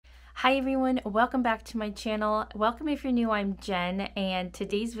Hi everyone, welcome back to my channel. Welcome if you're new, I'm Jen, and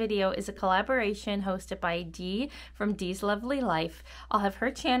today's video is a collaboration hosted by Dee from Dee's Lovely Life. I'll have her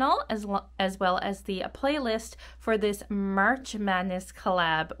channel as well as the playlist for this March Madness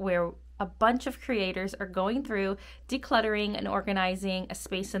collab where a bunch of creators are going through decluttering and organizing a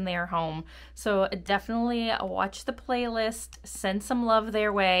space in their home. So definitely watch the playlist, send some love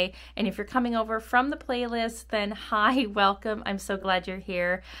their way. And if you're coming over from the playlist, then hi, welcome. I'm so glad you're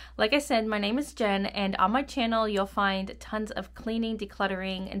here. Like I said, my name is Jen, and on my channel, you'll find tons of cleaning,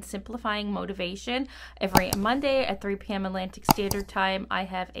 decluttering, and simplifying motivation. Every Monday at 3 p.m. Atlantic Standard Time, I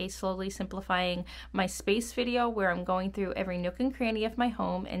have a slowly simplifying my space video where I'm going through every nook and cranny of my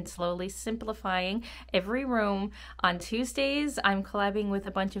home and slowly simplifying every room. On Tuesdays, I'm collabing with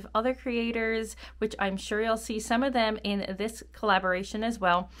a bunch of other creators, which I'm sure you'll see some of them in this collaboration as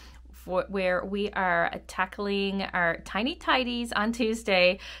well, where we are tackling our tiny tidies on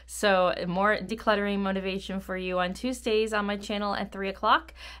Tuesday. So more decluttering motivation for you on Tuesdays on my channel at 3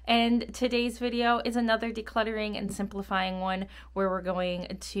 o'clock. And today's video is another decluttering and simplifying one where we're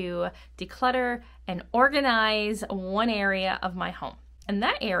going to declutter and organize one area of my home. And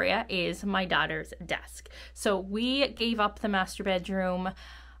that area is my daughter's desk. So we gave up the master bedroom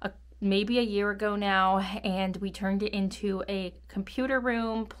maybe a year ago now, and we turned it into a computer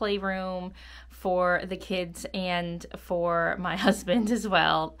room, playroom for the kids and for my husband as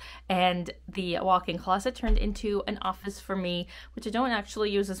well. And the walk-in closet turned into an office for me, which I don't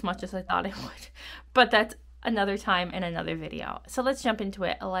actually use as much as I thought I would. But that's another time and another video. So let's jump into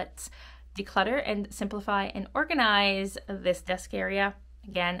it. Let's declutter and simplify and organize this desk area.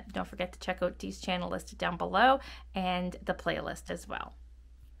 Again, don't forget to check out Dee's channel listed down below and the playlist as well.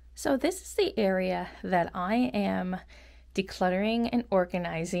 So this is the area that I am decluttering and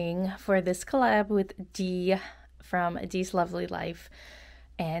organizing for this collab with Dee from Dee's Lovely Life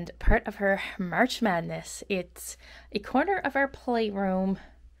and part of her March Madness. It's a corner of our playroom,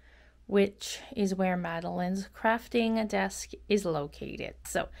 which is where Madeline's crafting desk is located.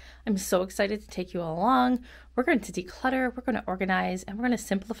 So I'm so excited to take you along. We're going to declutter, we're going to organize, and we're going to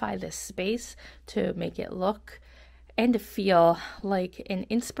simplify this space to make it look and to feel like an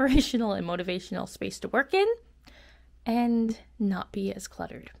inspirational and motivational space to work in and not be as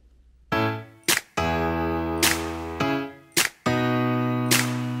cluttered.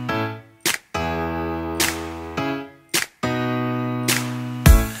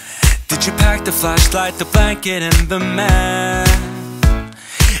 Did you pack the flashlight, the blanket, and the map?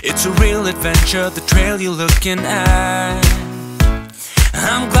 It's a real adventure, the trail you're looking at.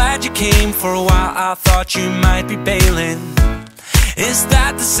 I'm glad you came. For a while I thought you might be bailing. Is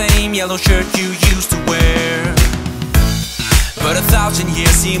that the same yellow shirt you used to wear? But 1,000 years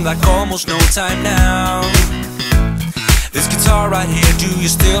seem like almost no time now. This guitar right here, do you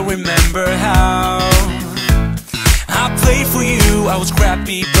still remember how I played for you? I was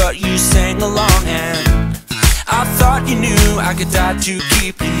scrappy, but you sang along, and I thought you knew I could die to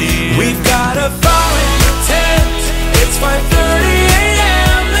keep you near. We've got a fire in the tent. It's 5:30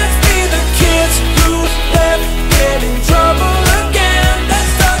 a.m. Let's be the kids who left get in trouble again. That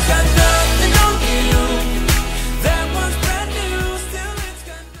stuff got nothing on you. That was brand new, still it's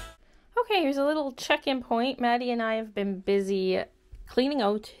got nothing. Okay, here's a little check-in point. Maddie and I have been busy cleaning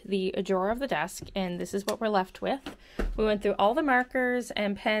out the drawer of the desk, and this is what we're left with. We went through all the markers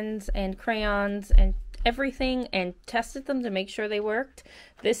and pens and crayons and everything and tested them to make sure they worked.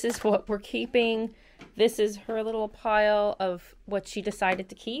 This is what we're keeping. This is her little pile of what she decided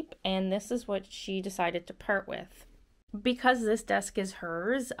to keep, and this is what she decided to part with. Because this desk is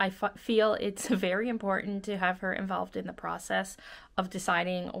hers, I feel it's very important to have her involved in the process of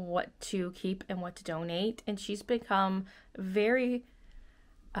deciding what to keep and what to donate, and she's become very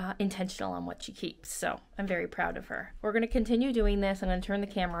intentional on what she keeps, so I'm very proud of her. We're going to continue doing this. I'm going to turn the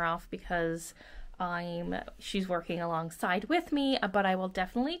camera off because she's working alongside with me, but I will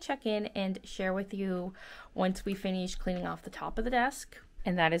definitely check in and share with you once we finish cleaning off the top of the desk.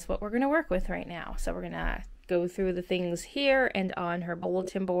 And that is what we're going to work with right now. So we're going to go through the things here and on her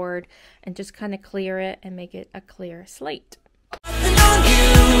bulletin board and just kind of clear it and make it a clear slate.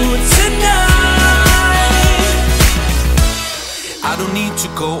 I don't need to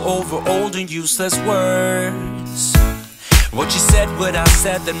go over old and useless words. What you said, what I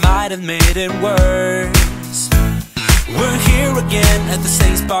said, that might have made it worse. We're here again at the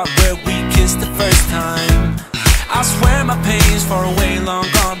same spot where we kissed the first time. I swear my pain's far away, long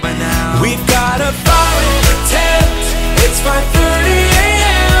gone by now. We've got a fire in the tent. It's 5:30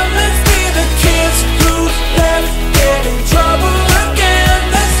 a.m. Let's be the kids who left get in trouble again.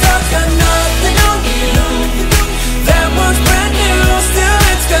 That stuff's got nothing on you. That was brand new, still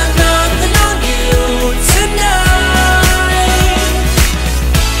it's got nothing.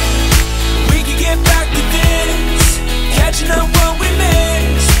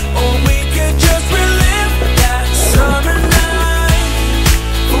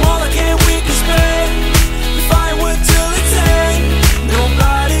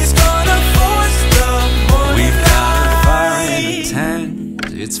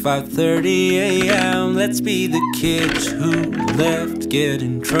 5:30 a.m. Let's be the kids who left, get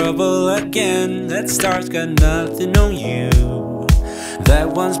in trouble again. That star's got nothing on you. That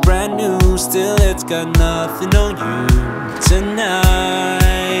one's brand new, still it's got nothing on you.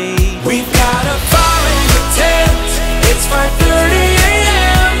 Tonight we've got a fire in the tent. It's 5:30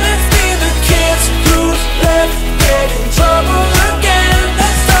 a.m. Let's be the kids who left, get in trouble again.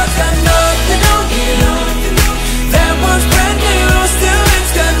 That star's got nothing on you. That one's brand new, still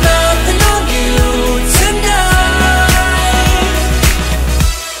it's got nothing on you. Tonight.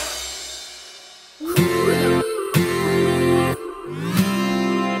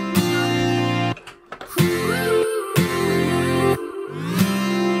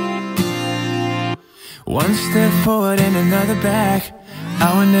 One step forward and another back.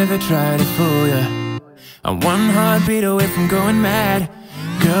 I would never try to fool ya. I'm one heartbeat away from going mad.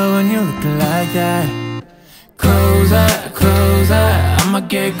 Girl, when you're looking like that, closer, closer, I'ma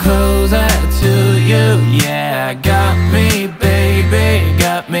get closer to you. Yeah, got me, baby,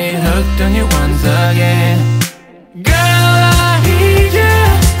 got me hooked on you once again. Girl, I need you.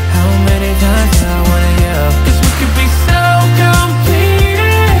 How many times do I wanna yell? 'Cause we could be so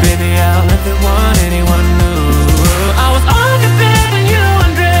complete. Baby, I'll never want anyone new. I was on the bed and you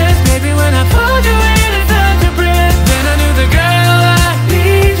undressed. Baby, when I pulled you in and felt your breath, then I knew the girl I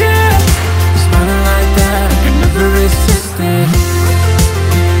need you. Smiling like that, I could never resist it.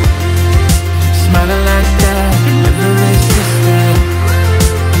 Smiling like that, I could never resist it.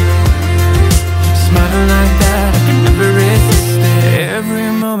 Smiling like that, I could never resist it. Every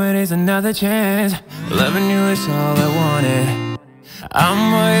moment is another chance. Loving you is all I wanted.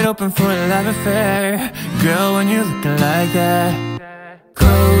 I'm wide open for a love affair. Girl, when you're looking like that,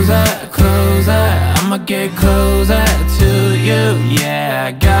 closer, closer, I'ma get closer to you.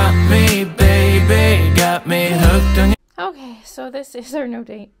 Yeah, got me, baby, got me hooked on you. Okay, so this is our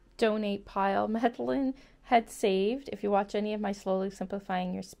donate pile. Madeline had saved, if you watch any of my Slowly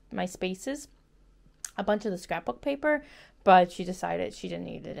Simplifying my Spaces, a bunch of the scrapbook paper, but she decided she didn't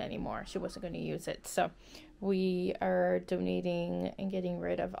need it anymore. She wasn't going to use it. So we are donating and getting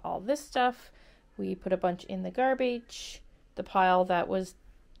rid of all this stuff. We put a bunch in the garbage. The pile that was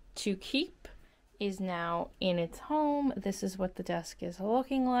to keep is now in its home. This is what the desk is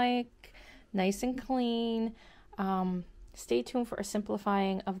looking like. Nice and clean. Stay tuned for a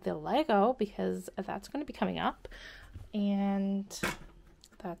simplifying of the Lego because that's going to be coming up. And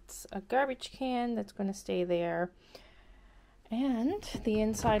that's a garbage can that's going to stay there. And the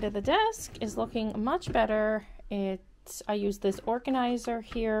inside of the desk is looking much better. I use this organizer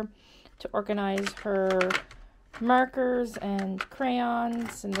here to organize her markers and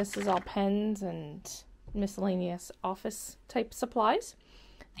crayons, and this is all pens and miscellaneous office type supplies.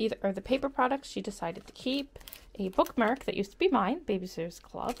 These are the paper products she decided to keep. A bookmark that used to be mine, Babysitter's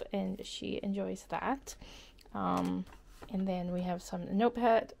Club, and she enjoys that. And then we have some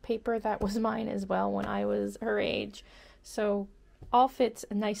notepad paper that was mine as well when I was her age. So all fits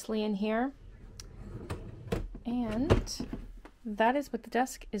nicely in here. And that is what the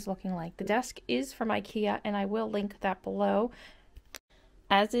desk is looking like. The desk is from IKEA, and I will link that below,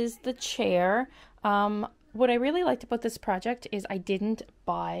 as is the chair. What I really liked about this project is I didn't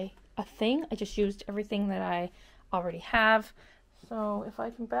buy a thing. I just used everything that I already have. So if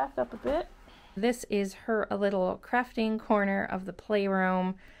I can back up a bit, this is her a little crafting corner of the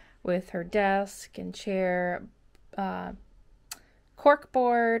playroom with her desk and chair, cork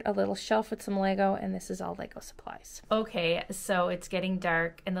board, a little shelf with some Lego, and this is all Lego supplies. Okay, so it's getting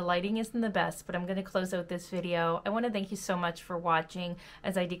dark and the lighting isn't the best, but I'm going to close out this video. I want to thank you so much for watching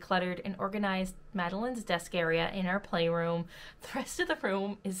as I decluttered and organized Madeline's desk area in our playroom. The rest of the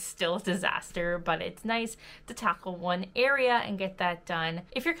room is still a disaster, but it's nice to tackle one area and get that done.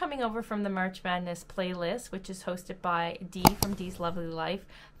 If you're coming over from the March Madness playlist, which is hosted by Dee from Dee's Lovely Life,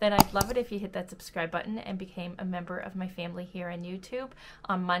 then I'd love it if you hit that subscribe button and became a member of my family here on YouTube.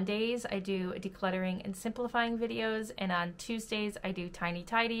 On Mondays, I do decluttering and simplifying videos, and on Tuesdays, I do tiny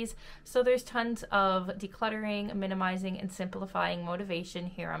tidies. So there's tons of decluttering, minimizing, and simplifying motivation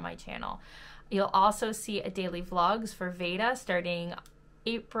here on my channel. You'll also see a daily vlogs for Veda starting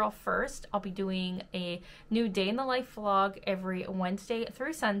April 1st. I'll be doing a new day in the life vlog every Wednesday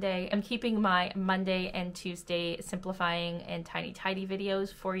through Sunday. I'm keeping my Monday and Tuesday simplifying and tiny tidy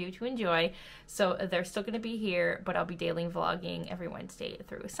videos for you to enjoy. So they're still going to be here, but I'll be daily vlogging every Wednesday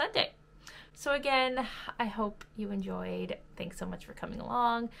through Sunday. So again, I hope you enjoyed. Thanks so much for coming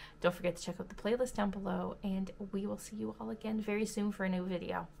along. Don't forget to check out the playlist down below, and we will see you all again very soon for a new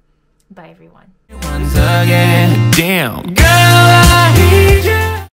video. Bye everyone. Once again, damn girl, I